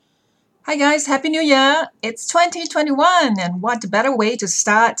Hi guys, Happy New Year! It's 2021 and what better way to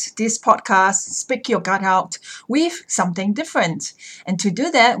start this podcast, Speak Your Gut Out, with something different. And to do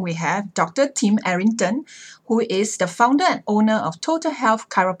that, we have Dr. Tim Arrington, who is the founder and owner of Total Health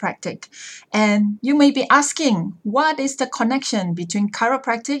Chiropractic. And you may be asking, what is the connection between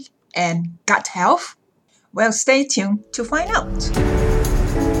chiropractic and gut health? Well, stay tuned to find out.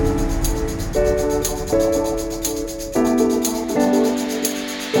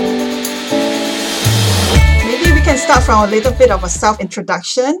 Maybe we can start from a little bit of a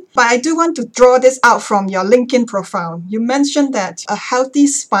self-introduction, but I do want to draw this out from your LinkedIn profile. You mentioned that a healthy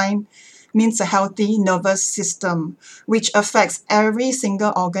spine means a healthy nervous system, which affects every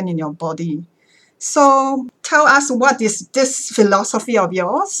single organ in your body. So tell us what is this philosophy of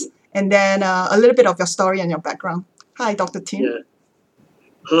yours, and then a little bit of your story and your background. Hi, Dr. Tim.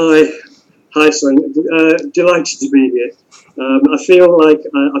 Yeah. Hi, son. Delighted to be here. I feel like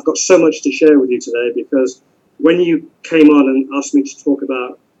I've got so much to share with you today because when you came on and asked me to talk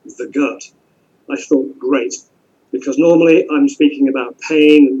about the gut, I thought, great, because normally I'm speaking about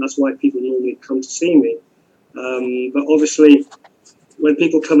pain, and that's why people normally come to see me. But obviously, when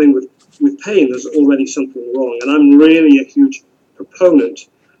people come in with pain, there's already something wrong, and I'm really a huge proponent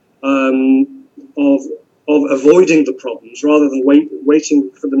of avoiding the problems rather than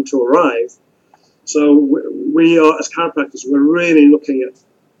waiting for them to arrive. So we are, as chiropractors, we're really looking at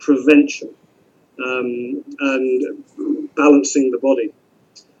prevention and balancing the body.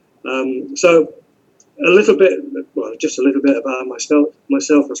 So just a little bit about myself,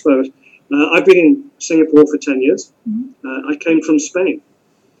 I suppose. I've been in Singapore for 10 years. I came from Spain.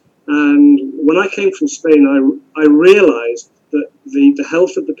 And when I came from Spain, I realized that the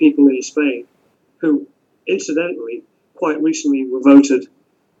health of the people in Spain, who incidentally quite recently were voted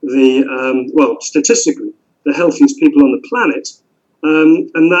statistically, the healthiest people on the planet,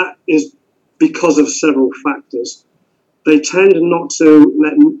 and that is because of several factors. They tend not to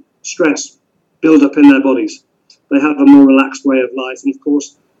let stress build up in their bodies. They have a more relaxed way of life, and of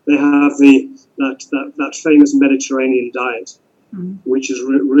course, they have that famous Mediterranean diet, which is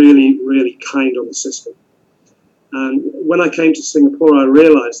really, really kind on the system. And when I came to Singapore, I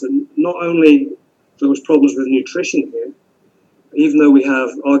realized that not only there was problems with nutrition here, even though we have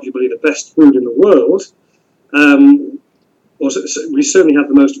arguably the best food in the world, we certainly have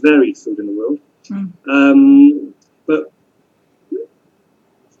the most varied food in the world, but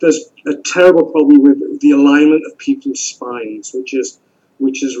there's a terrible problem with the alignment of people's spines, which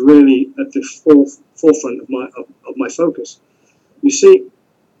is really at the forefront of my focus. You see,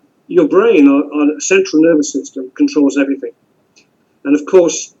 your brain, our central nervous system, controls everything, and of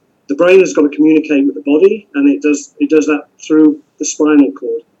course, the brain has got to communicate with the body, and it does that through the spinal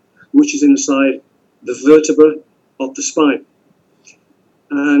cord, which is inside the vertebra of the spine.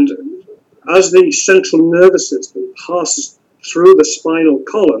 And as the central nervous system passes through the spinal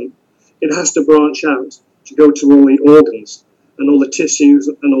column, it has to branch out to go to all the organs and all the tissues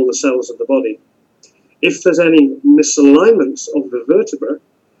and all the cells of the body. If there's any misalignments of the vertebra,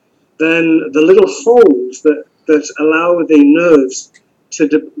 then the little holes that allow the nerves to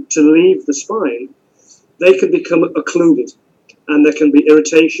leave the spine, they can become occluded, and there can be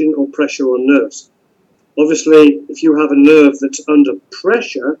irritation or pressure on nerves. Obviously, if you have a nerve that's under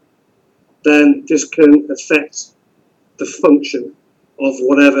pressure, then this can affect the function of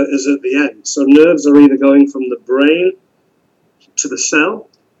whatever is at the end. So nerves are either going from the brain to the cell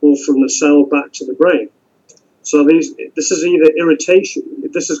or from the cell back to the brain. So this is either irritation,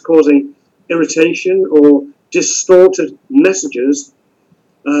 this is causing irritation or distorted messages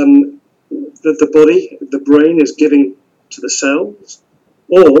that the brain is giving to the cells,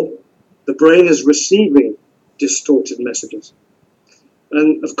 or the brain is receiving distorted messages.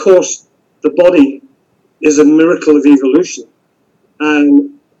 And of course, the body is a miracle of evolution,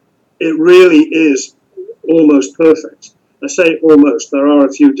 and it really is almost perfect. I say almost, there are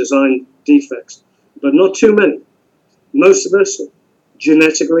a few design defects, but not too many. Most of us,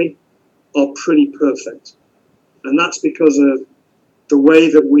 genetically, are pretty perfect. And that's because of the way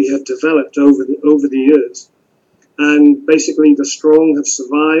that we have developed over the years. And basically, the strong have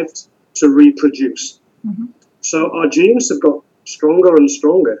survived to reproduce. So our genes have got stronger and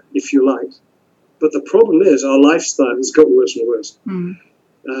stronger, if you like. But the problem is our lifestyle has got worse and worse.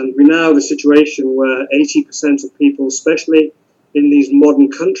 And we now have a situation where 80% of people, especially in these modern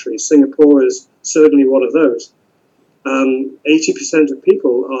countries, Singapore is certainly one of those, 80% of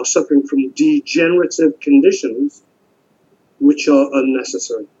people are suffering from degenerative conditions which are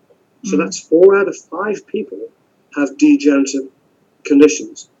unnecessary. So that's 4 out of 5 people have degenerative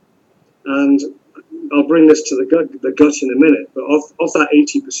conditions. And I'll bring this to the gut in a minute, but of that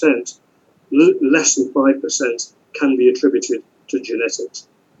 80%, less than 5% can be attributed to genetics.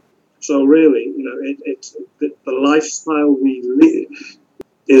 So really, the lifestyle we live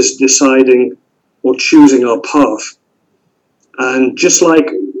is deciding or choosing our path. And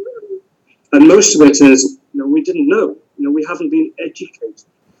and most of it is, we didn't know. We haven't been educated.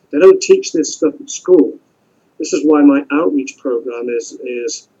 They don't teach this stuff at school. This is why my outreach program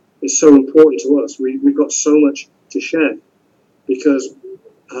is so important to us. We've got so much to share because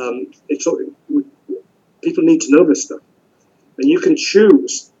people need to know this stuff. And you can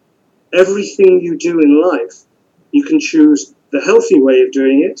choose everything you do in life. You can choose the healthy way of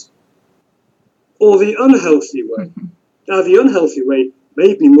doing it or the unhealthy way. Mm-hmm. Now, the unhealthy way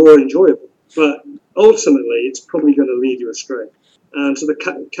may be more enjoyable, but ultimately it's probably going to lead you astray. And so the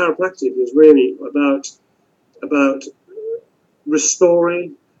chiropractic is really about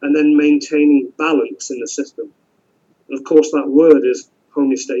restoring and then maintaining balance in the system. And of course, that word is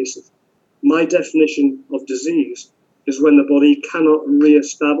homeostasis. My definition of disease is when the body cannot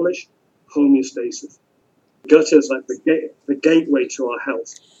re-establish homeostasis. Gut is like the gateway to our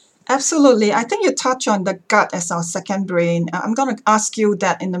health. Absolutely. I think you touch on the gut as our second brain. I'm going to ask you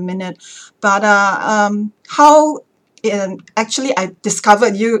that in a minute. But actually I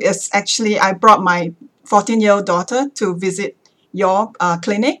discovered you is actually I brought my 14-year-old daughter to visit your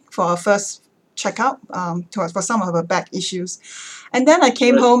clinic for a first checkup for some of her back issues. And then I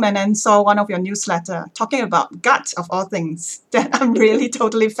came home and then saw one of your newsletter talking about gut of all things that I'm really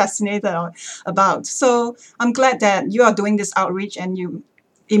totally fascinated about. So I'm glad that you are doing this outreach and you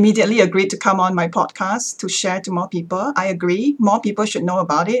immediately agreed to come on my podcast to share to more people. I agree. More people should know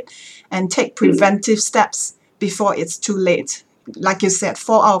about it and take preventive steps before it's too late. Like you said,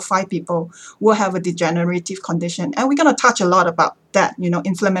 4 out of 5 people will have a degenerative condition. And we're going to touch a lot about that,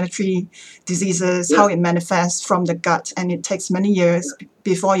 inflammatory diseases, how it manifests from the gut. And it takes many years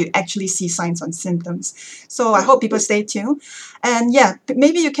before you actually see signs and symptoms. So I hope people stay tuned. And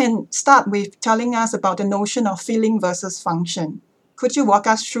maybe you can start with telling us about the notion of feeling versus function. Could you walk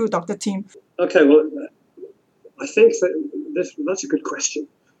us through, Dr. Tim? Okay, well, I think that's a good question.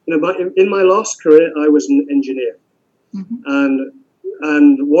 In my last career, I was an engineer. Mm-hmm.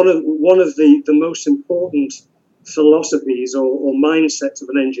 And one of the most important philosophies or mindsets of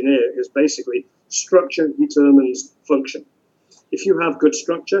an engineer is basically structure determines function. If you have good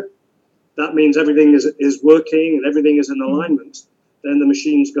structure, that means everything is working and everything is in alignment, then the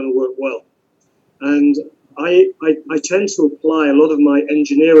machine's going to work well. And I tend to apply a lot of my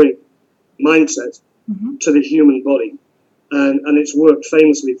engineering mindset to the human body, and it's worked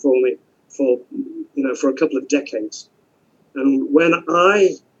famously for me for a couple of decades. And when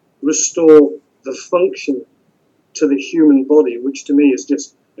I restore the function to the human body, which to me is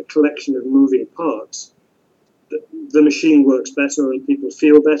just a collection of moving parts, the machine works better and people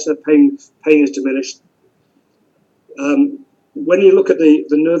feel better. Pain is diminished. When you look at the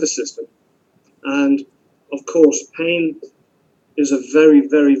nervous system, and of course, pain is a very,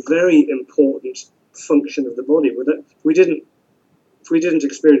 very, very important function of the body. If we didn't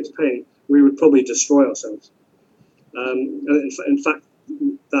experience pain, we would probably destroy ourselves. In fact,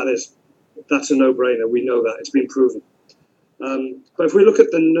 that's a no-brainer. We know that. It's been proven. But if we look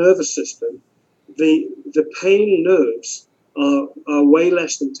at the nervous system, the pain nerves are way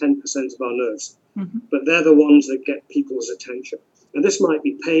less than 10% of our nerves, but they're the ones that get people's attention. And this might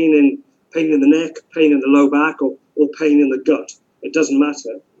be pain in the neck, pain in the low back, or pain in the gut. It doesn't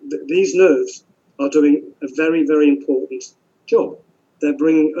matter. These nerves are doing a very, very important job. They're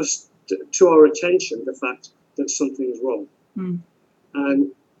bringing us to our attention the fact that something's wrong.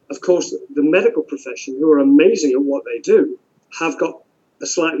 And of course, the medical profession, who are amazing at what they do, have got a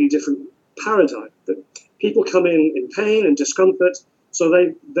slightly different paradigm. That people come in pain and discomfort, so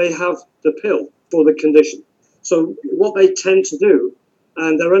they have the pill for the condition. So what they tend to do,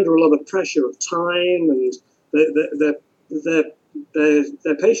 and they're under a lot of pressure of time, and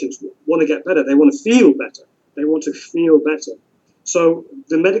their patients want to get better. They want to feel better. They want to feel better. So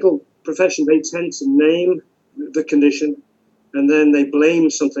the medical profession, they tend to name the condition, and then they blame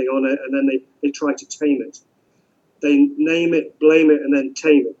something on it, and then they try to tame it. They name it, blame it, and then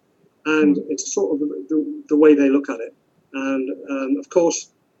tame it. And it's sort of the way they look at it. And of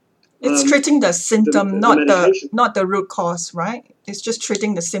course, it's treating the symptom, not the root cause, right? It's just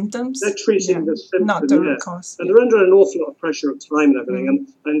treating the symptoms. They're treating the symptom, not the root cause. And they're under an awful lot of pressure of time and everything,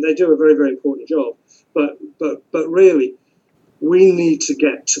 and they do a very, very important job. But really, we need to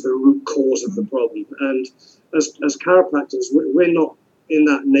get to the root cause of the problem. And as chiropractors, we're not in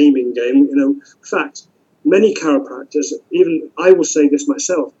that naming game. In fact, many chiropractors, even I will say this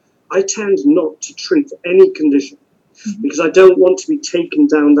myself, I tend not to treat any condition because I don't want to be taken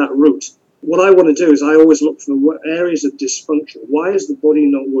down that route what I want to do is I always look for areas of dysfunction. Why is the body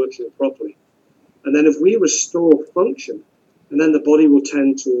not working properly? And then if we restore function, and then the body will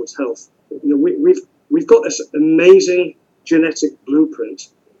tend towards health. We've got this amazing genetic blueprint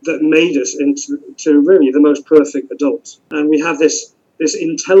that made us into really the most perfect adults. And we have this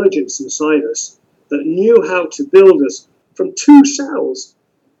intelligence inside us that knew how to build us from 2 cells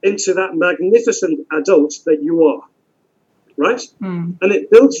into that magnificent adult that you are, right? And it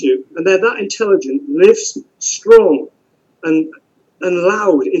built you, and then that intelligence lives strong and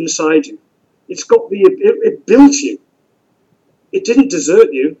loud inside you. It built you. It didn't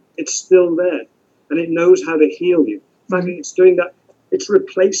desert you. It's still there, and it knows how to heal you. In fact, it's doing that. It's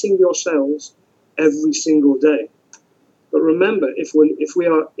replacing your cells every single day. But remember, if we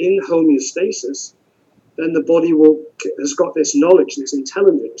are in homeostasis, then the body has got this knowledge, this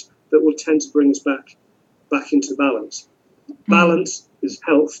intelligence that will tend to bring us back into balance. Balance is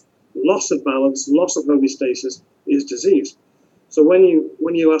health. Loss of balance, loss of homeostasis is disease. So when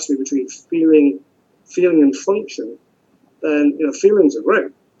you ask me between feeling and function, then feelings are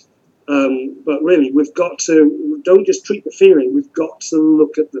great. But really, we've got to don't just treat the feeling. We've got to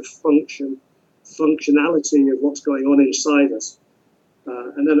look at the functionality of what's going on inside us.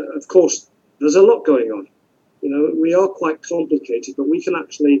 And then, of course, there's a lot going on. We are quite complicated, but we can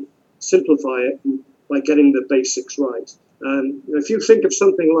actually simplify it by getting the basics right. If you think of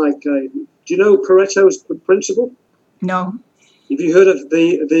something like, do you know Pareto's principle? No. Have you heard of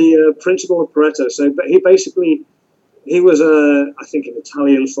the principle of Pareto? So he was I think an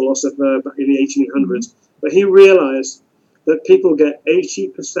Italian philosopher back in the 1800s, but he realized that people get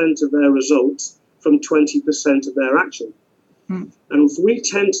 80% of their results from 20% of their action. And if we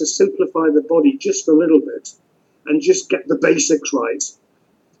tend to simplify the body just a little bit and just get the basics right,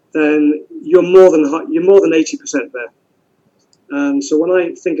 then you're more than 80% there. So when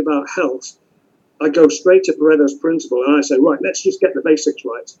I think about health, I go straight to Pareto's principle and I say, right, let's just get the basics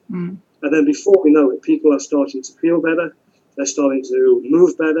right. And then before we know it, people are starting to feel better, they're starting to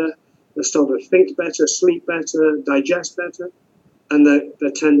move better, they're starting to think better, sleep better, digest better, and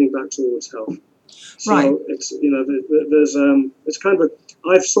they're tending back towards health. So right. It's it's kind of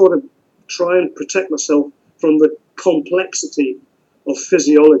I've sort of try and protect myself from the complexity of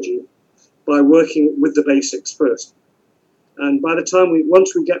physiology by working with the basics first. And by the time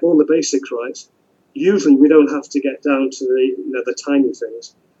once we get all the basics right, usually we don't have to get down to the tiny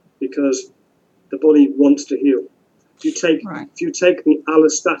things, because the body wants to heal. If you take the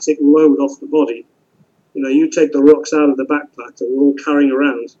allostatic load off the body, you take the rocks out of the backpack that we're all carrying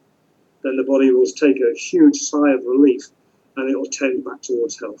around, then the body will take a huge sigh of relief, and it will tend back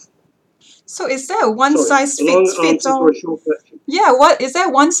towards health. So is there a one-size-fits all? Yeah, is there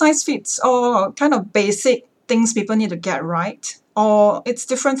one-size-fits-all kind of basic things people need to get right? Or it's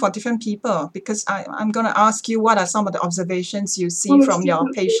different for different people? Because I'm going to ask you, what are some of the observations you see from your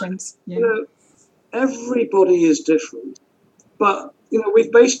patients? Yeah. Everybody is different. But,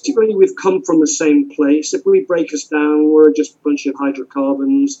 we've come from the same place. If we break us down, we're just a bunch of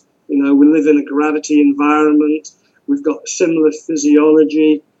hydrocarbons. We live in a gravity environment. We've got similar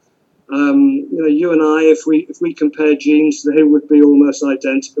physiology. You and I, if we compare genes, they would be almost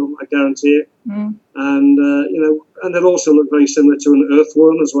identical. I guarantee it. And and they'll also look very similar to an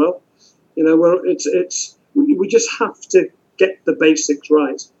earthworm as well. We just have to get the basics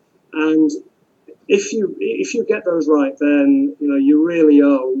right. And if you get those right, then you really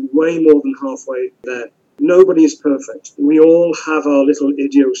are way more than halfway there. Nobody is perfect. We all have our little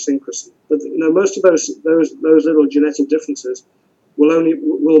idiosyncrasy, but most of those little genetic differences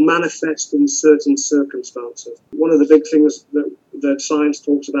will manifest in certain circumstances. One of the big things that science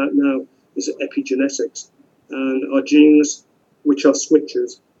talks about now is epigenetics, and our genes, which are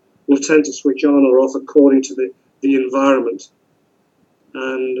switches, will tend to switch on or off according to the environment.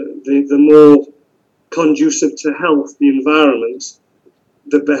 And the more conducive to health the environment,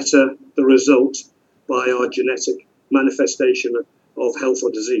 the better the result by our genetic manifestation of health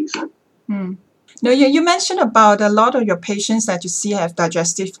or disease. Now, you mentioned about a lot of your patients that you see have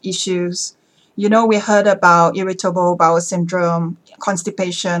digestive issues. We heard about irritable bowel syndrome,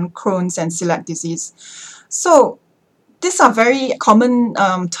 constipation, Crohn's, and celiac disease. So these are very common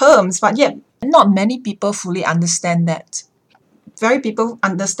terms, but yet not many people fully understand that. Very people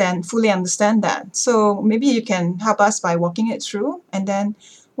fully understand that. So maybe you can help us by walking it through, and then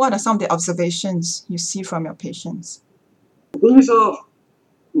what are some of the observations you see from your patients? These are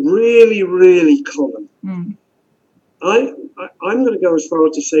really, really common. I'm going to go as far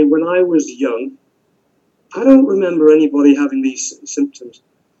as to say when I was young, I don't remember anybody having these symptoms.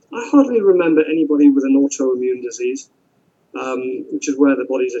 I hardly remember anybody with an autoimmune disease. which is where the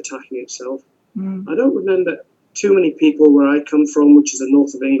body's attacking itself. Mm. I don't remember too many people where I come from, which is the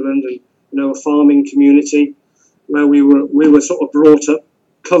north of England, and a farming community where we were sort of brought up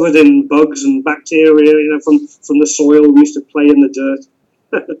covered in bugs and bacteria, from the soil. We used to play in the dirt.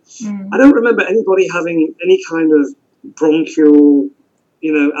 I don't remember anybody having any kind of bronchial,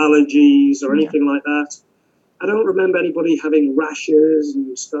 allergies or anything like that. I don't remember anybody having rashes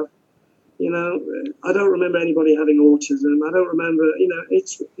and stuff. I don't remember anybody having autism. I don't remember,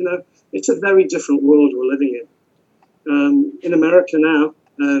 it's a very different world we're living in. In America now,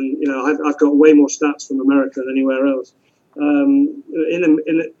 and I've got way more stats from America than anywhere else. In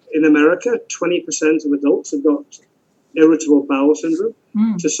America, 20% of adults have got irritable bowel syndrome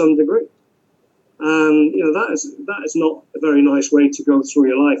to some degree. And that is not a very nice way to go through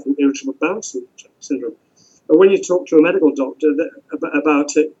your life with irritable bowel syndrome. But when you talk to a medical doctor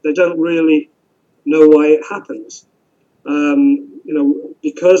about it, they don't really know why it happens.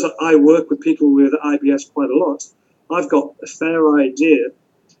 Because I work with people with IBS quite a lot, I've got a fair idea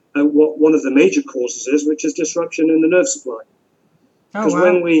of what one of the major causes is, which is disruption in the nerve supply. Because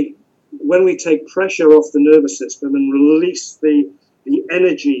when we take pressure off the nervous system and release the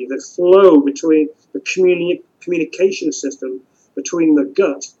energy, the flow between the communication system between the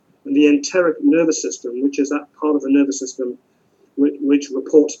gut and the enteric nervous system, which is that part of the nervous system which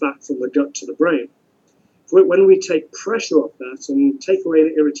reports back from the gut to the brain. When we take pressure off that and take away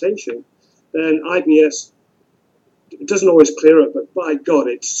the irritation, then IBS, it doesn't always clear up, but by God,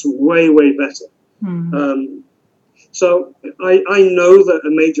 it's way, way better. So I know that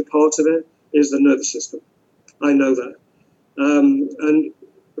a major part of it is the nervous system. I know that. And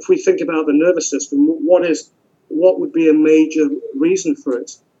if we think about the nervous system, what would be a major reason for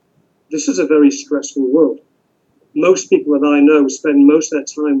it? This is a very stressful world. Most people that I know spend most of their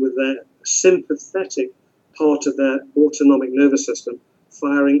time with their sympathetic part of their autonomic nervous system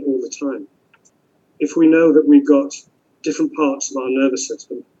firing all the time. If we know that we've got different parts of our nervous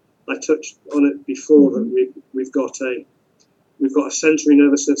system, I touched on it before that we've got a sensory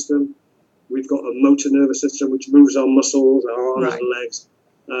nervous system, we've got a motor nervous system which moves our muscles, our arms and legs.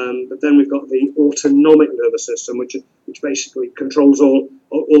 But then we've got the autonomic nervous system, which basically controls all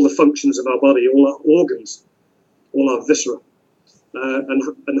the functions of our body, all our organs, all our viscera, and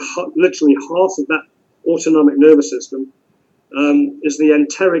literally half of that autonomic nervous system is the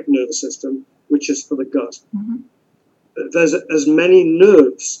enteric nervous system, which is for the gut. There's as many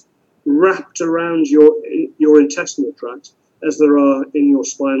nerves wrapped around your intestinal tract as there are in your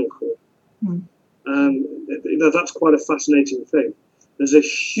spinal cord. That's quite a fascinating thing. There's a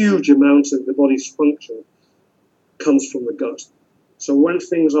huge amount of the body's function comes from the gut. So when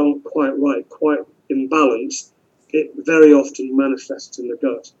things aren't quite right, quite imbalanced, it very often manifests in the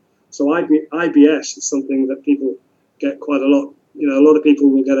gut. So IBS is something that people get quite a lot. A lot of people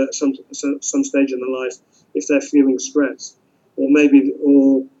will get it at some stage in their life if they're feeling stressed, or maybe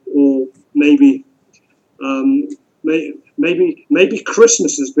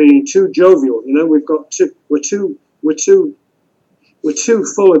Christmas is being too jovial. We're too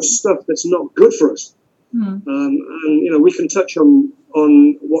full of stuff that's not good for us. And we can touch on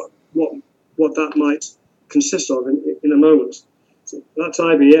what that might consist of in a moment. So that's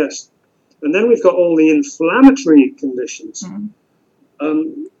IBS. And then we've got all the inflammatory conditions.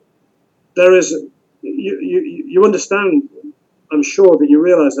 There is, you understand, I'm sure that you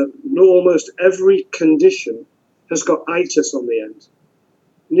realize that almost every condition has got itis on the end.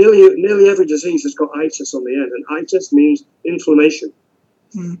 Nearly every disease has got itis on the end, and itis means inflammation.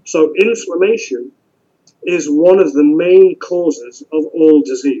 So inflammation is one of the main causes of all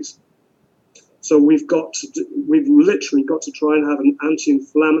disease. So we've literally got to try and have an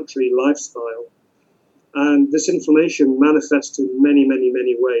anti-inflammatory lifestyle. And this inflammation manifests in many, many,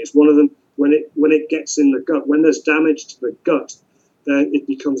 many ways. One of them, when it gets in the gut, when there's damage to the gut, then it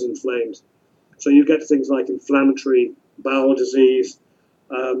becomes inflamed. So you get things like inflammatory bowel disease.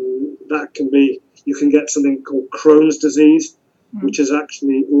 You can get something called Crohn's disease, which is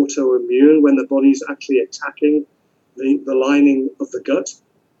actually autoimmune, when the body's actually attacking the lining of the gut.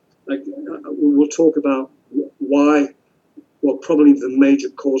 We'll talk about probably the major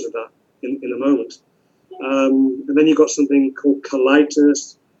cause of that in a moment. And then you've got something called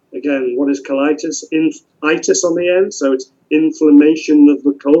colitis. Again, what is colitis? Itis on the end, so it's inflammation of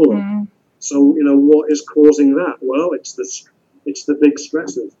the colon. So, what is causing that? Well, it's the big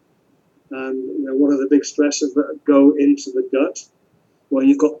stressors. What are the big stressors that go into the gut? Well,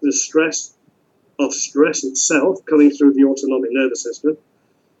 you've got the stress of stress itself coming through the autonomic nervous system.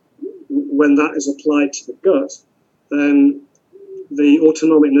 When that is applied to the gut, then the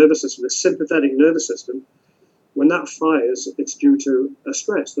autonomic nervous system, the sympathetic nervous system, when that fires, it's due to a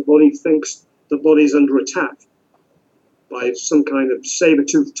stress. The body thinks the body's under attack by some kind of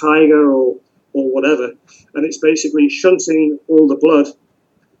saber-toothed tiger or whatever, and it's basically shunting all the blood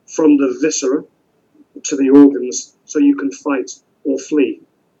from the viscera to the organs so you can fight or flee.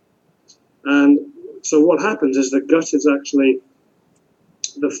 And so what happens is the gut is actually,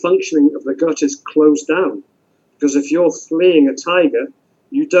 the functioning of the gut is closed down, because if you're fleeing a tiger,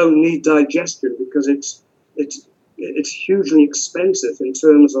 you don't need digestion because it's hugely expensive in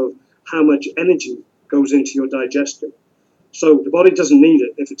terms of how much energy goes into your digestion. So the body doesn't need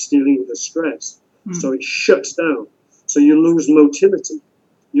it if it's dealing with the stress. So it shuts down. So you lose motility.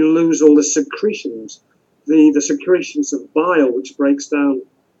 You lose all the secretions, the secretions of bile, which breaks down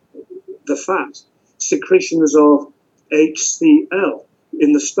the fat, secretions of HCl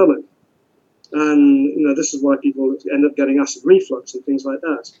in the stomach. And this is why people end up getting acid reflux and things like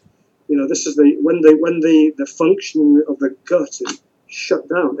that. This is when the function of the gut is shut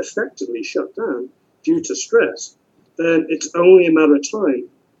down, effectively shut down due to stress, then it's only a matter of time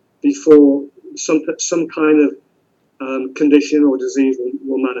before some kind of condition or disease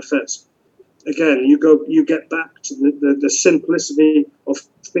will manifest. Again, you get back to the simplicity of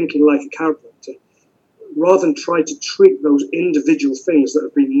thinking like a chiropractor, rather than try to treat those individual things that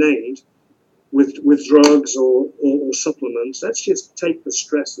have been named with drugs or supplements. Let's just take the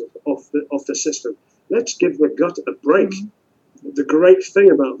stress off the system. Let's give the gut a break. The great thing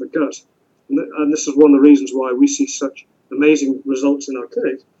about the gut, and this is one of the reasons why we see such amazing results in our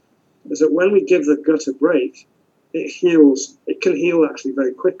clinic, is that when we give the gut a break, it heals. It can heal actually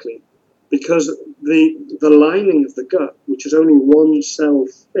very quickly, because the lining of the gut, which is only one cell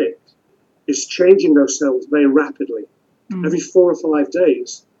thick, is changing those cells very rapidly. Every 4 or 5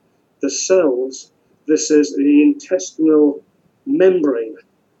 days, the cells, this is the intestinal membrane,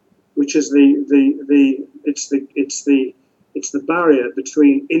 which is it's the barrier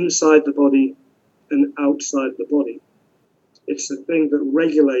between inside the body and outside the body. It's the thing that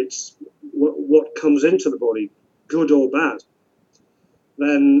regulates what comes into the body, good or bad.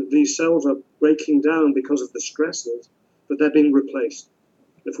 Then these cells are breaking down because of the stresses, but they're being replaced.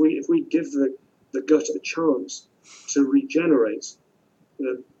 If we give the gut a chance to regenerate,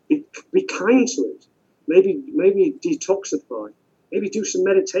 be kind to it. Maybe detoxify. Maybe do some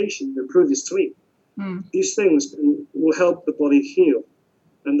meditation to improve your sleep. These things will help the body heal.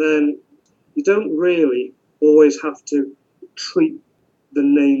 And then you don't really always have to treat the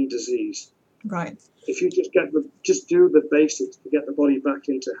named disease. Right. If you just do the basics to get the body back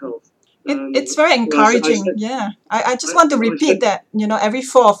into health. It's very encouraging. I just want to repeat that, every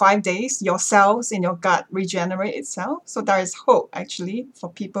 4 or 5 days, your cells in your gut regenerate itself. So there is hope, actually,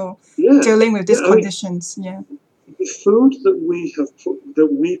 for people dealing with these conditions. The food that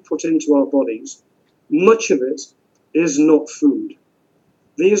we put into our bodies, much of it is not food.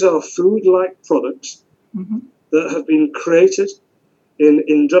 These are food-like products that have been created in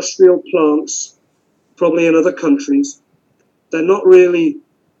industrial plants, probably in other countries. They're not really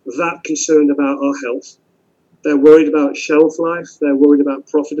that concerned about our health. They're worried about shelf life. They're worried about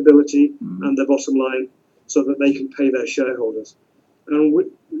profitability and their bottom line, so that they can pay their shareholders. And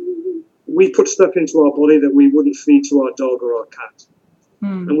we put stuff into our body that we wouldn't feed to our dog or our cat.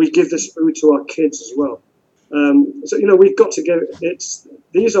 And we give this food to our kids as well. So we've got to give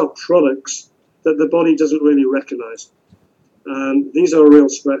these are products that the body doesn't really recognize. These are real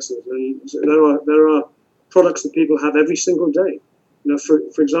stresses, and there are products that people have every single day.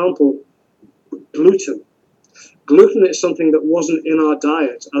 For example, gluten. Gluten is something that wasn't in our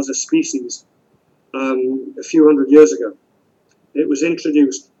diet as a species a few hundred years ago. It was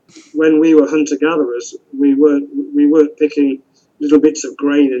introduced when we were hunter-gatherers. We weren't picking little bits of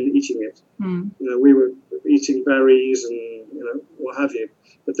grain and eating it. We were eating berries and what have you.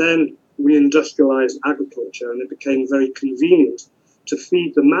 But then we industrialized agriculture, and it became very convenient to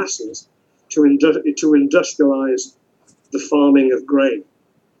feed the masses, to industrialize the farming of grain.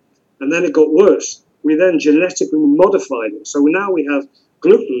 And then it got worse. We then genetically modified it. So now we have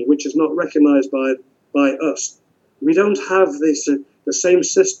gluten, which is not recognized by us. We don't have the same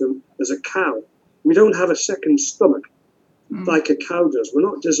system as a cow. We don't have a second stomach like a cow does. We're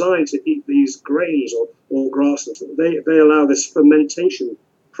not designed to eat these grains or grasses. They allow this fermentation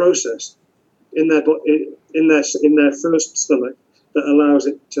process in their first stomach that allows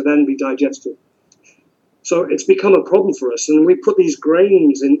it to then be digested. So it's become a problem for us, and we put these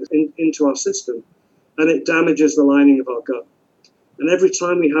grains into our system, and it damages the lining of our gut. And every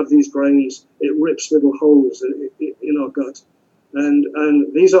time we have these grains, it rips little holes in our gut,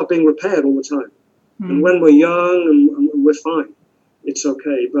 and these are being repaired all the time. And when we're young and we're fine, it's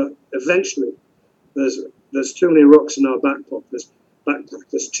okay. But eventually, there's there's too many rocks in our backpack. There's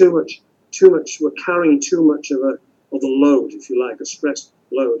too much. We're carrying too much of a load, if you like, a stress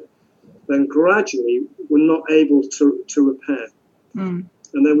load. Then gradually we're not able to repair, and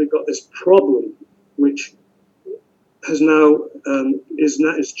then we've got this problem, which has now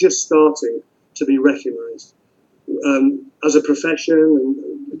is just starting to be recognised as a profession,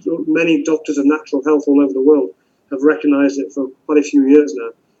 and many doctors of natural health all over the world have recognised it for quite a few years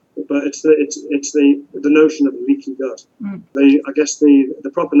now. But it's the notion of leaky gut. I guess the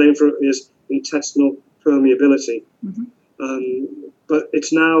proper name for it is intestinal permeability. But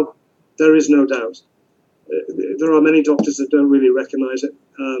it's now, there is no doubt. There are many doctors that don't really recognise it,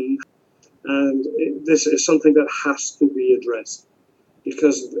 and this is something that has to be addressed,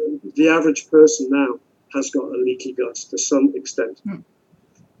 because the average person now has got a leaky gut to some extent.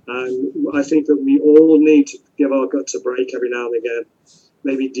 And I think that we all need to give our guts a break every now and again.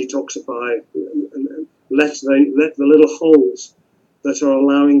 Maybe detoxify and let the little holes that are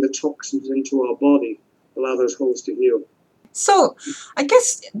allowing the toxins into our body, allow those holes to heal. So, I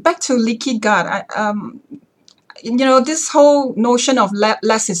guess back to leaky gut, this whole notion of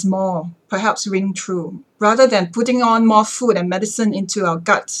less is more perhaps ring true. Rather than putting on more food and medicine into our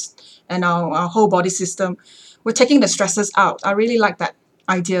guts and our whole body system, we're taking the stresses out. I really like that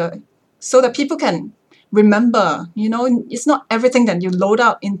idea, so that people can remember, it's not everything that you load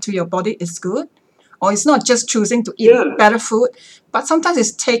out into your body is good, or it's not just choosing to eat better food, but sometimes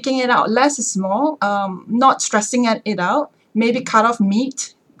it's taking it out. Less is more, not stressing it out, maybe cut off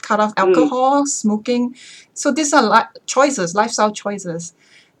meat, cut off alcohol, smoking. So these are lifestyle choices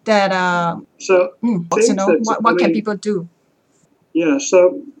that, what can people do? Yeah,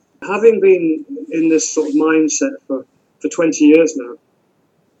 so having been in this sort of mindset for 20 years now,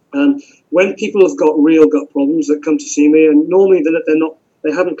 when people have got real gut problems that come to see me, and normally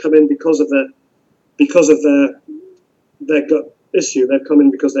they haven't come in because of their gut issue. They've come in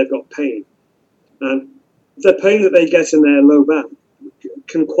because they've got pain, and the pain that they get in their low back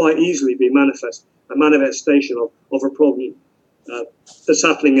can quite easily be a manifestation of a problem that's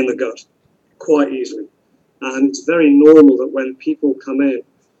happening in the gut, quite easily. And it's very normal that when people come in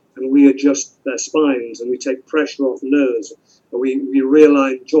and we adjust their spines and we take pressure off nerves, and we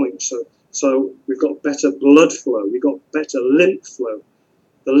realign joints, so we've got better blood flow, we've got better lymph flow.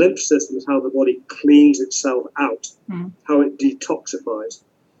 The lymph system is how the body cleans itself out, how it detoxifies.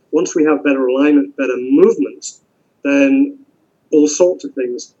 Once we have better alignment, better movement, then all sorts of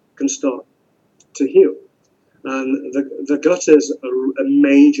things can start to heal. And the gut is a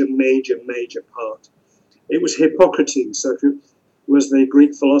major, major, major part. It was Hippocrates, so if it was the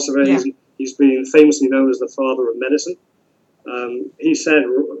Greek philosopher, he's been famously known as the father of medicine. He said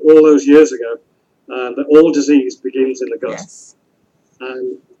all those years ago that all disease begins in the gut. Yes.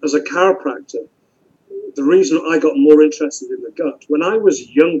 And as a chiropractor, the reason I got more interested in the gut, when I was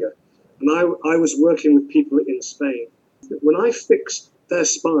younger, and I was working with people in Spain, when I fixed their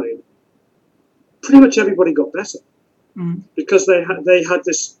spine, pretty much everybody got better, because they had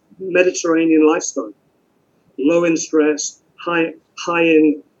this Mediterranean lifestyle, low in stress, high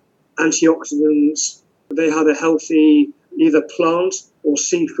in antioxidants. They had a healthy either plant or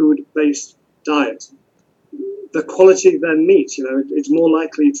seafood based diet. The quality of their meat, it's more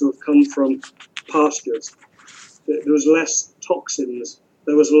likely to have come from pastures. There was less toxins.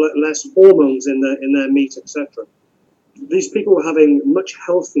 There was less hormones in their meat, etc. These people were having much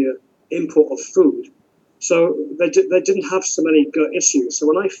healthier input of food, so they didn't have so many gut issues. So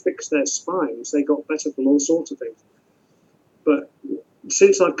when I fixed their spines, they got better from all sorts of things. But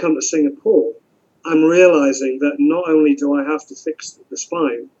since I've come to Singapore, I'm realizing that not only do I have to fix the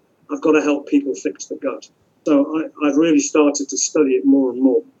spine, I've got to help people fix the gut. So I've really started to study it more and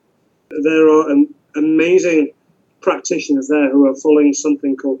more. There are amazing practitioners there who are following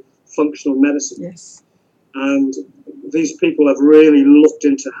something called functional medicine. Yes. And these people have really looked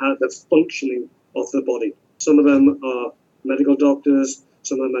into how the functioning of the body. Some of them are medical doctors,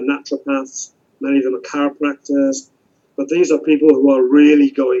 some of them are naturopaths, many of them are chiropractors. But these are people who are really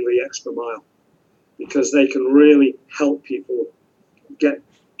going the extra mile, because they can really help people get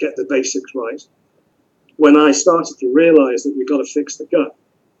the basics right. When I started to realize that we've got to fix the gut,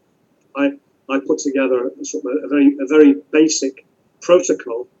 I put together a very basic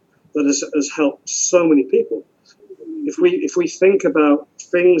protocol that has helped so many people. If we think about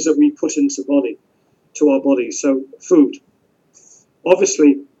things that we put into our body, so food,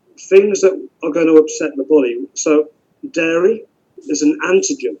 obviously things that are going to upset the body. So dairy is an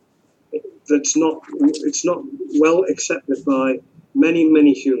antigen it's not well accepted by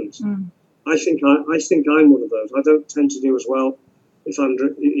many humans. I think I'm one of those. I don't tend to do as well if I'm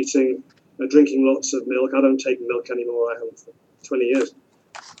eating drinking lots of milk. I don't take milk anymore. I haven't for 20 years.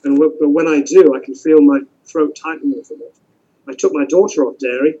 But when I do, I can feel my throat tighten a little bit. I took my daughter off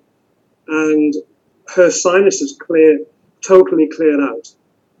dairy, and her sinuses totally cleared out.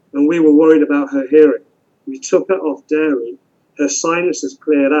 And we were worried about her hearing. We took her off dairy. Her sinuses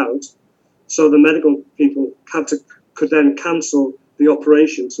cleared out, so the medical people could then cancel the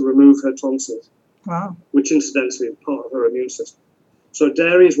operation to remove her tonsils. Wow. Which incidentally is part of her immune system. So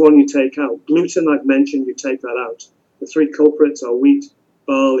dairy is one you take out. Gluten, I've mentioned, you take that out. The three culprits are wheat,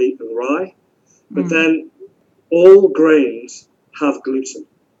 barley, and rye. But then all grains have gluten.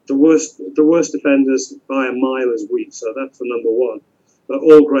 The worst offenders by a mile is wheat, so that's the number one. But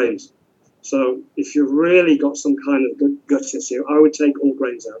all grains. So if you've really got some kind of gut issue, I would take all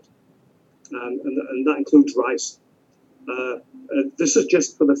grains out. And that includes rice. This is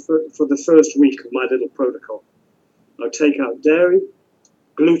just for the first week of my little protocol. I take out dairy,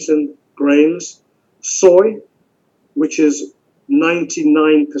 gluten, grains, soy, which is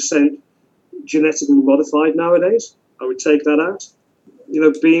 99% genetically modified nowadays. I would take that out.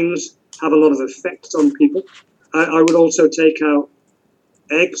 Beans have a lot of effect on people. I would also take out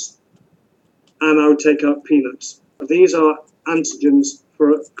eggs, and I would take out peanuts. These are antigens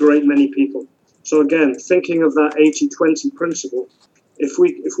for a great many people. So again, thinking of that 80-20 principle, if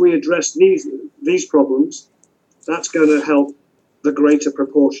we address these problems, that's going to help the greater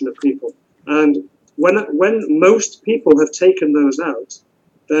proportion of people. And when most people have taken those out,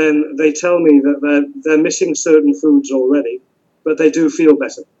 then they tell me that they're missing certain foods already, but they do feel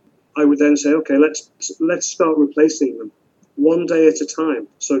better. I would then say, okay, let's start replacing them one day at a time.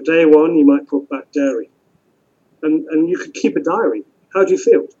 So day one, you might put back dairy, and you could keep a diary. How do you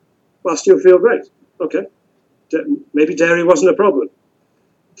feel? Well, I still feel great. Okay, maybe dairy wasn't a problem.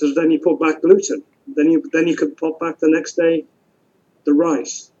 So then you put back gluten. Then you could pop back the next day the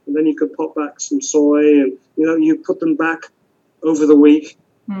rice, and then you could pop back some soy, and you put them back over the week,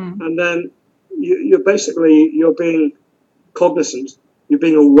 and then you're being cognizant. You're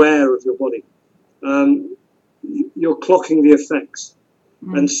being aware of your body. You're clocking the effects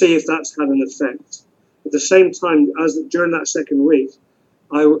and see if that's had an effect. At the same time, as during that second week,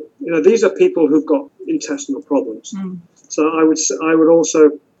 these are people who've got intestinal problems. So I would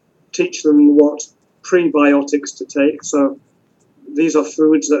also teach them what prebiotics to take. So these are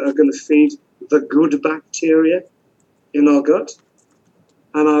foods that are going to feed the good bacteria in our gut.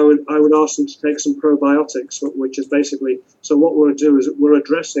 And I would ask them to take some probiotics, which is basically, so what we'll do is we're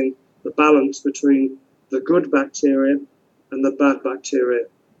addressing the balance between the good bacteria and the bad bacteria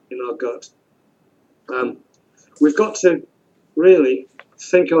in our gut. We've got to really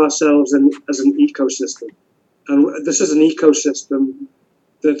think of ourselves as an ecosystem. And this is an ecosystem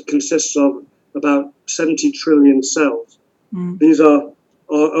that consists of about 70 trillion cells. These are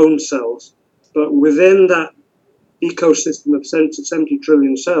our own cells. But within that ecosystem of 70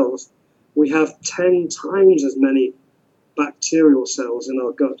 trillion cells, we have 10 times as many bacterial cells in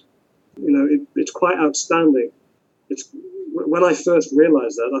our gut. It's quite outstanding. When I first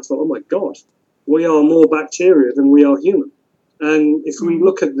realized that, I thought, oh my God, we are more bacteria than we are human. And if we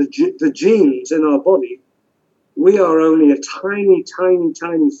look at the genes in our body, we are only a tiny, tiny,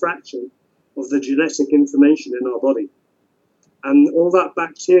 tiny fraction of the genetic information in our body. And all that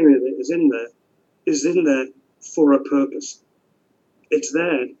bacteria that is in there for a purpose. It's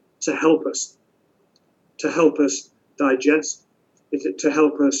there to help us digest, to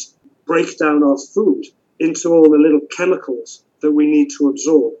help us break down our food into all the little chemicals that we need to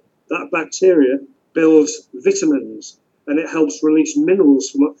absorb. That bacteria builds vitamins, and it helps release minerals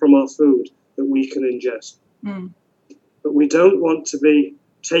from our food that we can ingest. But we don't want to be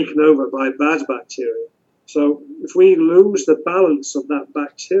taken over by bad bacteria. So if we lose the balance of that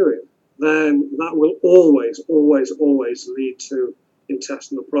bacteria, then that will always, always, always lead to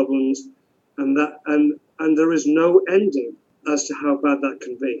intestinal problems, and there is no ending as to how bad that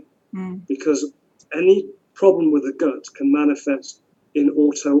can be, because any problem with the gut can manifest in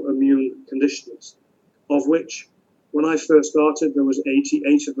autoimmune conditions, of which when I first started there was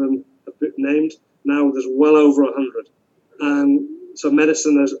 88 of them named. Now there's well over 100, and so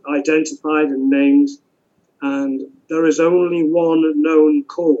medicine has identified and named, and there is only one known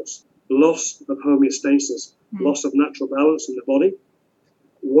cause: loss of homeostasis, loss of natural balance in the body.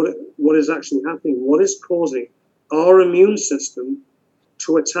 What is actually happening? What is causing our immune system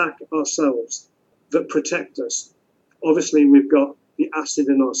to attack ourselves that protect us? Obviously, we've got the acid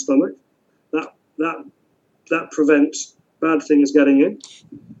in our stomach that prevents bad things getting in.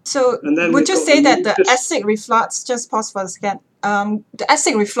 So would you say that the acid reflux, just pause for a second, the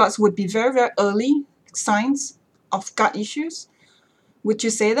acid reflux would be very, very early signs of gut issues? Would you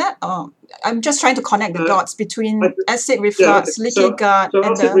say that? I'm just trying to connect the dots between acid Yeah, reflux, okay. leaky gut, So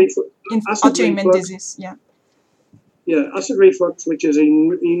and acid the acid autoimmune reflux, disease. Yeah. yeah, acid reflux, which is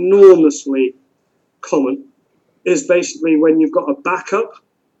enormously common, is basically when you've got a backup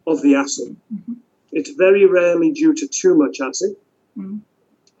of the acid. Mm-hmm. It's very rarely due to too much acid,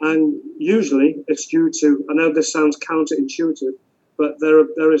 and usually it's due to, I know this sounds counterintuitive, but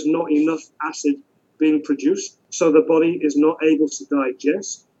there is not enough acid being produced, so the body is not able to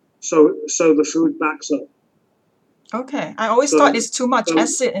digest, so the food backs up. Okay. I always So, thought it's too much so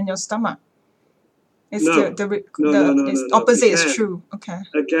acid in your stomach. It's no, the opposite is true. Okay.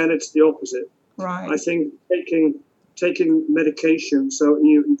 Again, it's the opposite. Right. I think taking medication. So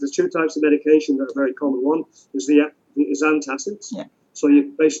there's two types of medication that are very common. One is is antacids. Yeah. So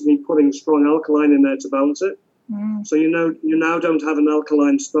you're basically putting strong alkaline in there to balance it. Mm. So you now don't have an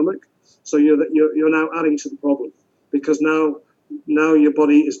alkaline stomach. So you're now adding to the problem, because now your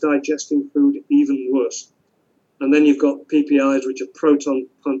body is digesting food even worse. And then you've got PPIs, which are proton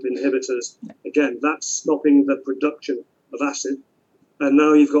pump inhibitors. Yeah. Again, that's stopping the production of acid. And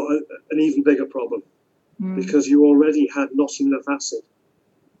now you've got an even bigger problem, because you already had not enough acid.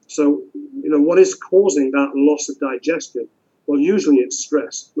 So, what is causing that loss of digestion? Well, usually it's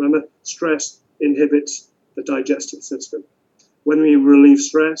stress. Remember, stress inhibits the digestive system. When we relieve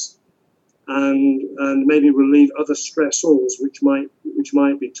stress and maybe relieve other stressors, which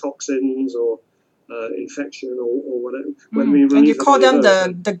might be toxins or infection or whatever. When we and you call them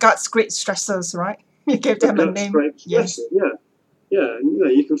those, the gut's great stressors, right? You gave them a name. Yes. Yeah.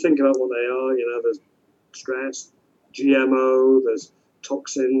 You can think about what they are. There's stress, GMO, there's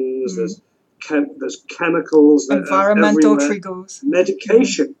toxins, there's chemicals, environmental triggers,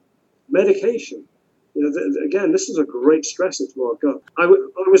 medication. Again, this is a great stressor to our gut. I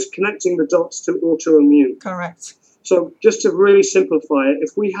was connecting the dots to autoimmune. Correct. So just to really simplify it,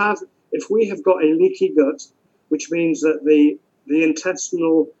 if we have got a leaky gut, which means that the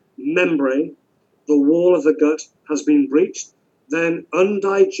intestinal membrane, the wall of the gut, has been breached, then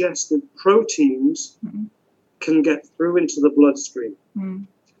undigested proteins can get through into the bloodstream.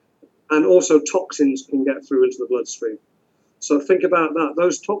 And also toxins can get through into the bloodstream. So think about that.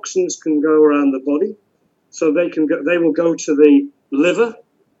 Those toxins can go around the body, so they will go to the liver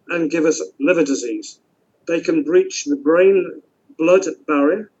and give us liver disease. They can breach the brain-blood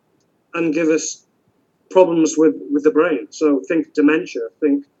barrier and give us problems with the brain. So think dementia,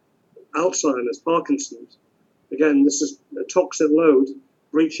 think Alzheimer's, Parkinson's. Again, this is a toxic load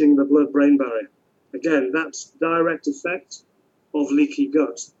breaching the blood-brain barrier. Again, that's direct effect of leaky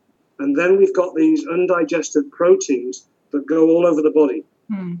gut. And then we've got these undigested proteins that go all over the body.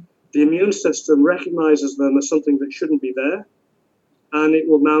 The immune system recognizes them as something that shouldn't be there, and it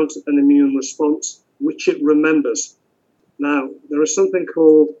will mount an immune response, which it remembers. Now, there is something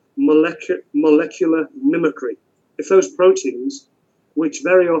called molecular mimicry. If those proteins, which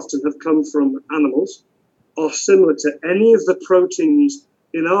very often have come from animals, are similar to any of the proteins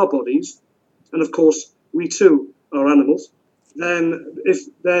in our bodies, and of course we too are animals, then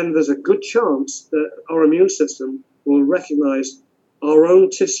there's a good chance that our immune system will recognize our own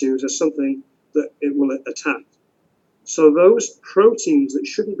tissues as something that it will attack. So those proteins that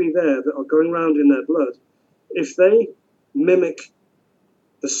shouldn't be there, that are going around in their blood, if they mimic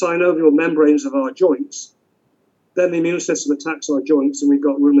the synovial membranes of our joints, then the immune system attacks our joints and we've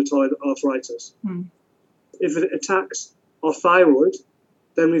got rheumatoid arthritis. If it attacks our thyroid,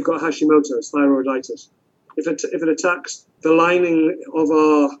 then we've got Hashimoto's, thyroiditis. If it attacks the lining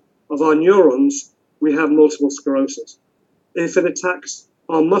of our neurons, we have multiple sclerosis. If it attacks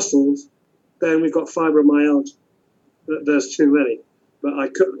our muscles, then we've got fibromyalgia. There's too many, but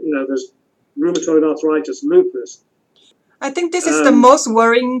there's rheumatoid arthritis, lupus. I think this is the most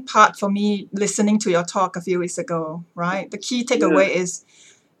worrying part for me listening to your talk a few weeks ago, right? The key takeaway is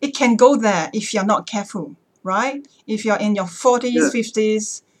it can go there if you're not careful, right? If you're in your 40s,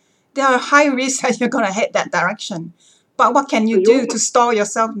 50s, there are high risks that you're going to head that direction. But what can you do to stall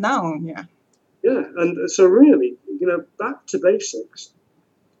yourself now? Yeah, and so really, back to basics.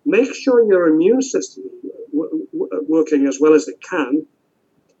 Make sure your immune system working as well as it can.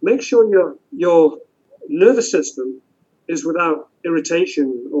 Make sure your nervous system is without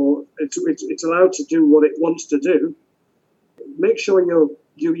irritation, or it's allowed to do what it wants to do. Make sure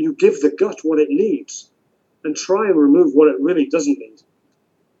you give the gut what it needs, and try and remove what it really doesn't need.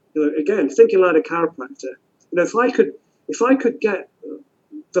 Again, thinking like a chiropractor. If I could get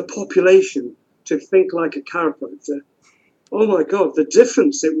the population to think like a chiropractor, oh my God, the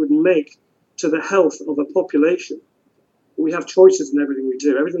difference it would make to the health of a population. We have choices in everything we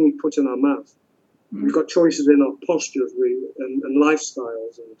do, everything we put in our mouth. We've got choices in our postures and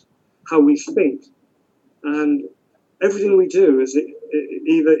lifestyles and how we think. And everything we do is it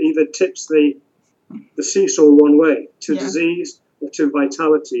either tips the seesaw one way to disease or to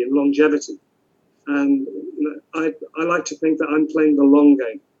vitality and longevity. And I like to think that I'm playing the long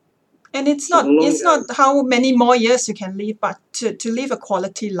game. And it's not how many more years you can live, but to live a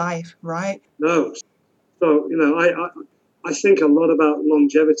quality life, right? No. So, I think a lot about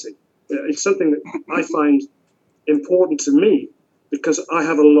longevity. It's something that I find important to me because I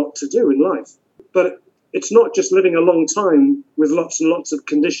have a lot to do in life. But it's not just living a long time with lots and lots of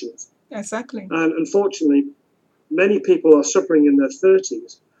conditions. Exactly. And unfortunately, many people are suffering in their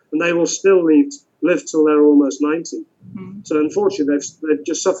 30s and they will still live till they're almost 90. Mm. So unfortunately, they've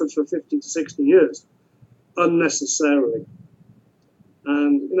just suffered for 50 to 60 years unnecessarily.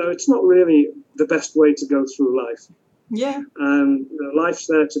 And, it's not really the best way to go through life. Yeah. And life's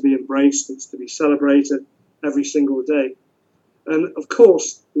there to be embraced. It's to be celebrated every single day. And of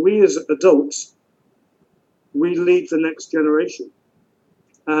course, we as adults, we lead the next generation.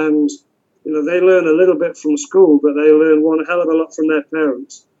 And, they learn a little bit from school, but they learn one hell of a lot from their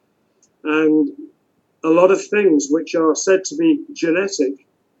parents. And a lot of things which are said to be genetic,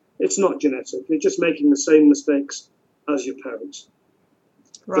 it's not genetic. You're just making the same mistakes as your parents.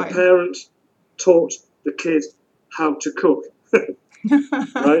 Right. The parent taught the kid how to cook,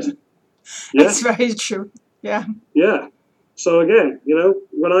 right? Yeah? That's very true. Yeah. Yeah. So again,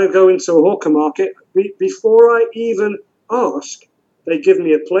 when I go into a hawker market, before I even ask, they give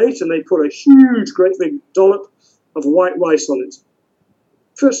me a plate and they put a huge, great big dollop of white rice on it.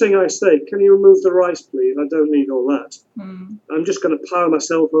 First thing I say, can you remove the rice, please? I don't need all that. Mm. I'm just going to power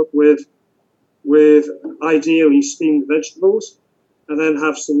myself up with ideally steamed vegetables, and then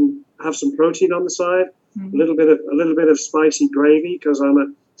have some protein on the side. Mm-hmm. A little bit of spicy gravy because I'm a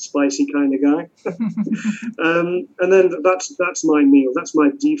spicy kind of guy. And then that's my meal. That's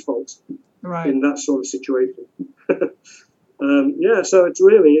my default in that sort of situation. So it's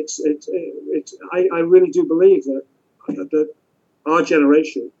really I really do believe that our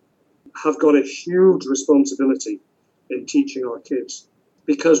generation have got a huge responsibility in teaching our kids,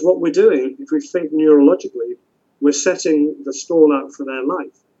 because what we're doing, if we think neurologically, we're setting the stall out for their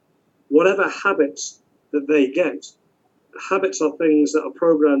life. Whatever habits that they get, habits are things that are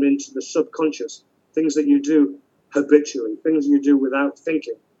programmed into the subconscious, things that you do habitually, things you do without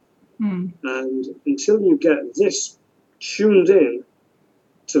thinking. Mm. And until you get this tuned in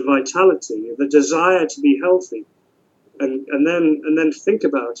to vitality, the desire to be healthy, and then think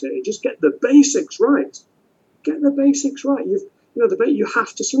about it and just get the basics right. Get the basics right. You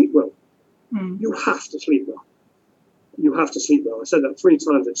have to sleep well. Mm. You have to sleep well. You have to sleep well. I said that 3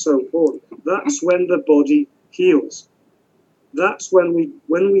 times. It's so important. That's when the body heals. That's when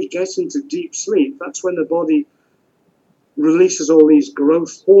we get into deep sleep. That's when the body releases all these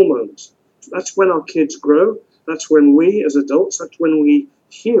growth hormones. That's when our kids grow. That's when we, as adults, that's when we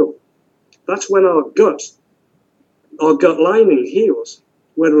heal. That's when our gut lining heals,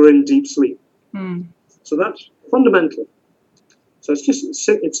 when we're in deep sleep. Mm. So that's fundamental. So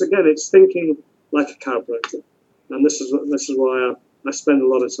it's thinking like a chiropractor. And this is why I spend a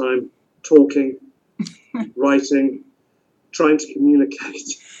lot of time talking, writing, trying to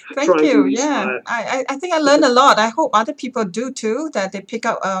communicate. Thank you. Yeah, I think I learned a lot. I hope other people do too, that they pick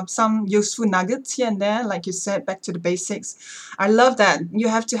up some useful nuggets here and there, like you said, back to the basics. I love that. You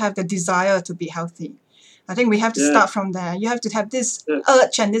have to have the desire to be healthy. I think we have to start from there. You have to have this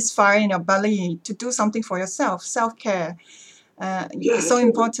urge and this fire in your belly to do something for yourself, self-care. It's so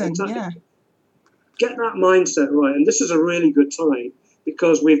important. Exactly. Yeah. Get that mindset right. And this is a really good time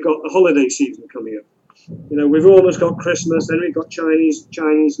because we've got the holiday season coming up. We've almost got Christmas, then we've got Chinese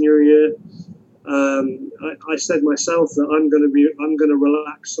New Year. I said myself that I'm going to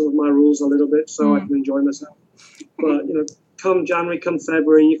relax some of my rules a little bit so I can enjoy myself. But come January, come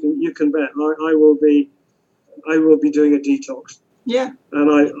February, you can bet I will be doing a detox. Yeah.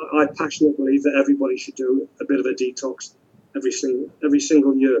 And I passionately believe that everybody should do a bit of a detox every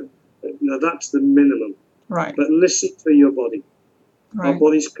single year. That's the minimum. Right. But listen to your body. Right. Our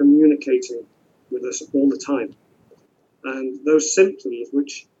body's communicating with us all the time. And those symptoms,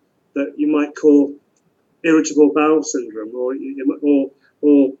 that you might call irritable bowel syndrome, or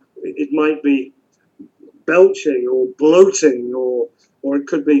it might be belching or bloating, or it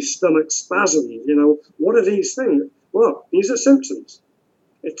could be stomach spasms. What are these things? Well, these are symptoms.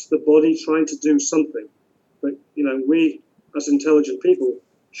 It's the body trying to do something. But, we, as intelligent people,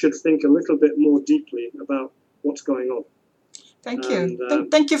 should think a little bit more deeply about what's going on. Thank you.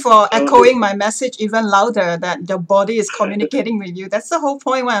 Thank you for echoing my message even louder, that your body is communicating with you. That's the whole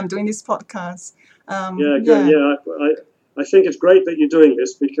point why I'm doing this podcast. Good. Yeah, I think it's great that you're doing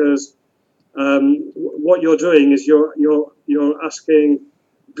this because what you're doing is you're asking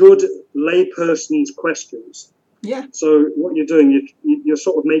good layperson's questions. Yeah. So what you're doing, you're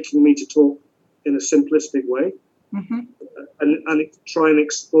sort of making me to talk in a simplistic way, and try and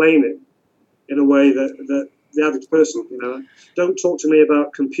explain it in a way that the average person, don't talk to me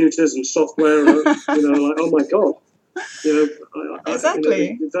about computers and software, like, oh my God,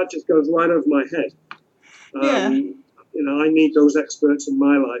 Exactly. That just goes right over my head. I need those experts in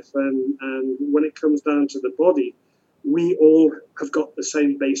my life, and when it comes down to the body, we all have got the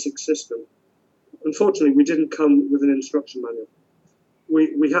same basic system. Unfortunately, we didn't come with an instruction manual.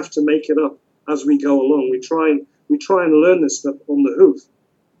 We have to make it up as we go along. We try and learn this stuff on the hoof,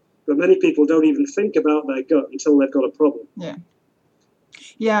 but many people don't even think about their gut until they've got a problem. I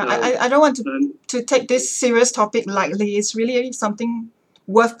don't want to take this serious topic lightly. It's really something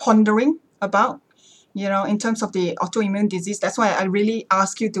worth pondering about, in terms of the autoimmune disease. That's why I really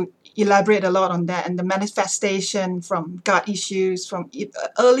ask you to elaborate a lot on that and the manifestation from gut issues, from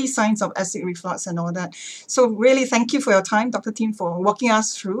early signs of acid reflux and all that. So really thank you for your time, Dr. Tim, for walking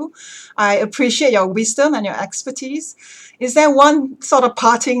us through. I appreciate your wisdom and your expertise. Is there one sort of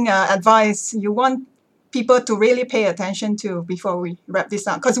parting advice you want people to really pay attention to before we wrap this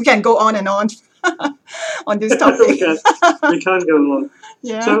up? Because we can go on and on on this topic. We can go on.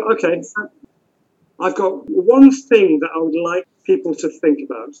 Yeah. So, okay. I've got one thing that I would like people to think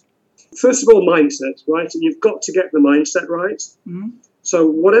about. First of all, mindset, right? You've got to get the mindset right. So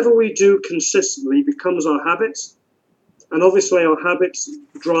whatever we do consistently becomes our habits. And obviously our habits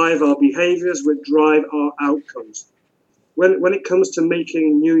drive our behaviors, which drive our outcomes. When it comes to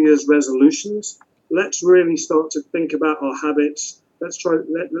making New Year's resolutions, let's really start to think about our habits. Let's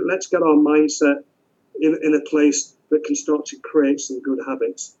get our mindset in a place that can start to create some good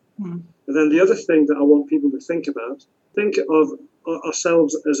habits. And then the other thing that I want people to think about, think of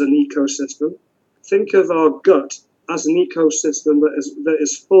ourselves as an ecosystem. Think of our gut as an ecosystem that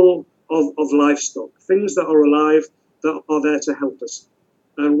is full of livestock, things that are alive, that are there to help us.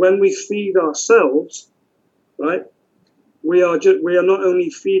 And when we feed ourselves, right, we are not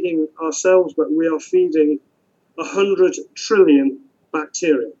only feeding ourselves, but we are feeding 100 trillion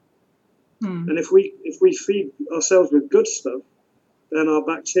bacteria. And if we feed ourselves with good stuff, then our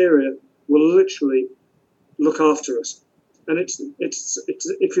bacteria will literally look after us. And it's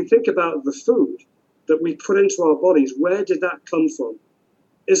if you think about the food that we put into our bodies, where did that come from?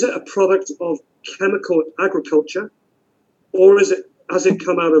 Is it a product of chemical agriculture, or has it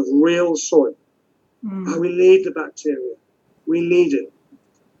come out of real soil? We need the bacteria. We need it.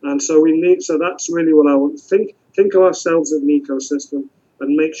 And so that's really what I want. Think of ourselves as an ecosystem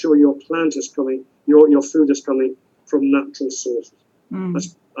and make sure your plant is coming, your food is coming from natural sources.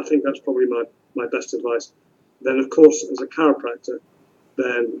 I think that's probably my best advice. Then, of course, as a chiropractor,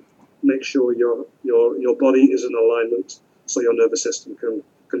 then make sure your body is in alignment so your nervous system can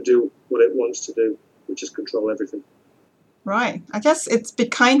do what it wants to do, which is control everything. Right. I guess it's be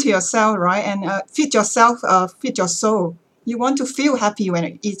kind to yourself, right? And feed yourself, feed your soul. You want to feel happy when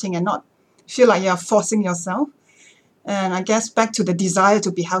you're eating and not feel like you're forcing yourself. And I guess back to the desire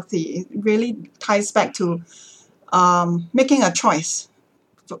to be healthy, it really ties back to making a choice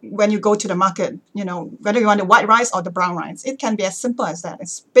when you go to the market, whether you want the white rice or the brown rice. It can be as simple as that.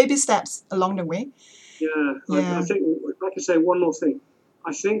 It's baby steps along the way. I think, if I could say one more thing,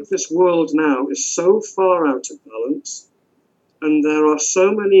 I think this world now is so far out of balance, and there are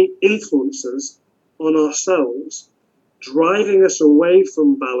so many influences on ourselves driving us away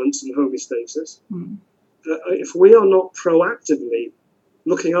from balance and homeostasis. If we are not proactively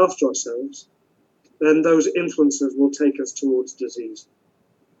looking after ourselves, then those influences will take us towards disease.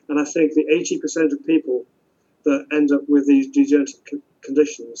 And I think the 80% of people that end up with these degenerative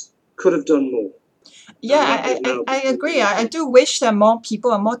conditions could have done more. Yeah, I agree. I do wish that more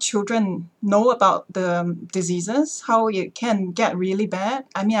people and more children know about the diseases, how it can get really bad.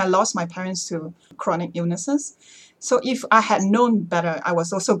 I mean, I lost my parents to chronic illnesses. So if I had known better, I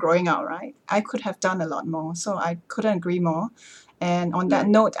was also growing up, right? I could have done a lot more. So I couldn't agree more. And on that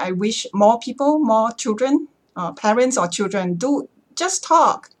note, I wish more people, more children, parents or children, do just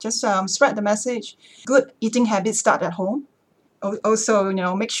talk, just spread the message. Good eating habits start at home. Also,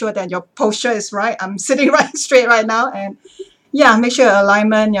 make sure that your posture is right. I'm sitting right straight right now. And make sure your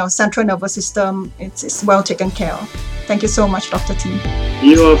alignment, your central nervous system, it's well taken care of. Thank you so much, Dr. Tim.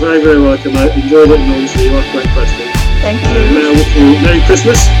 You are very, very welcome. I enjoyed it enormously. You asked great questions. Thank you. May I wish you Merry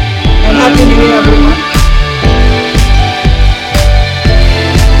Christmas. And Happy New Year.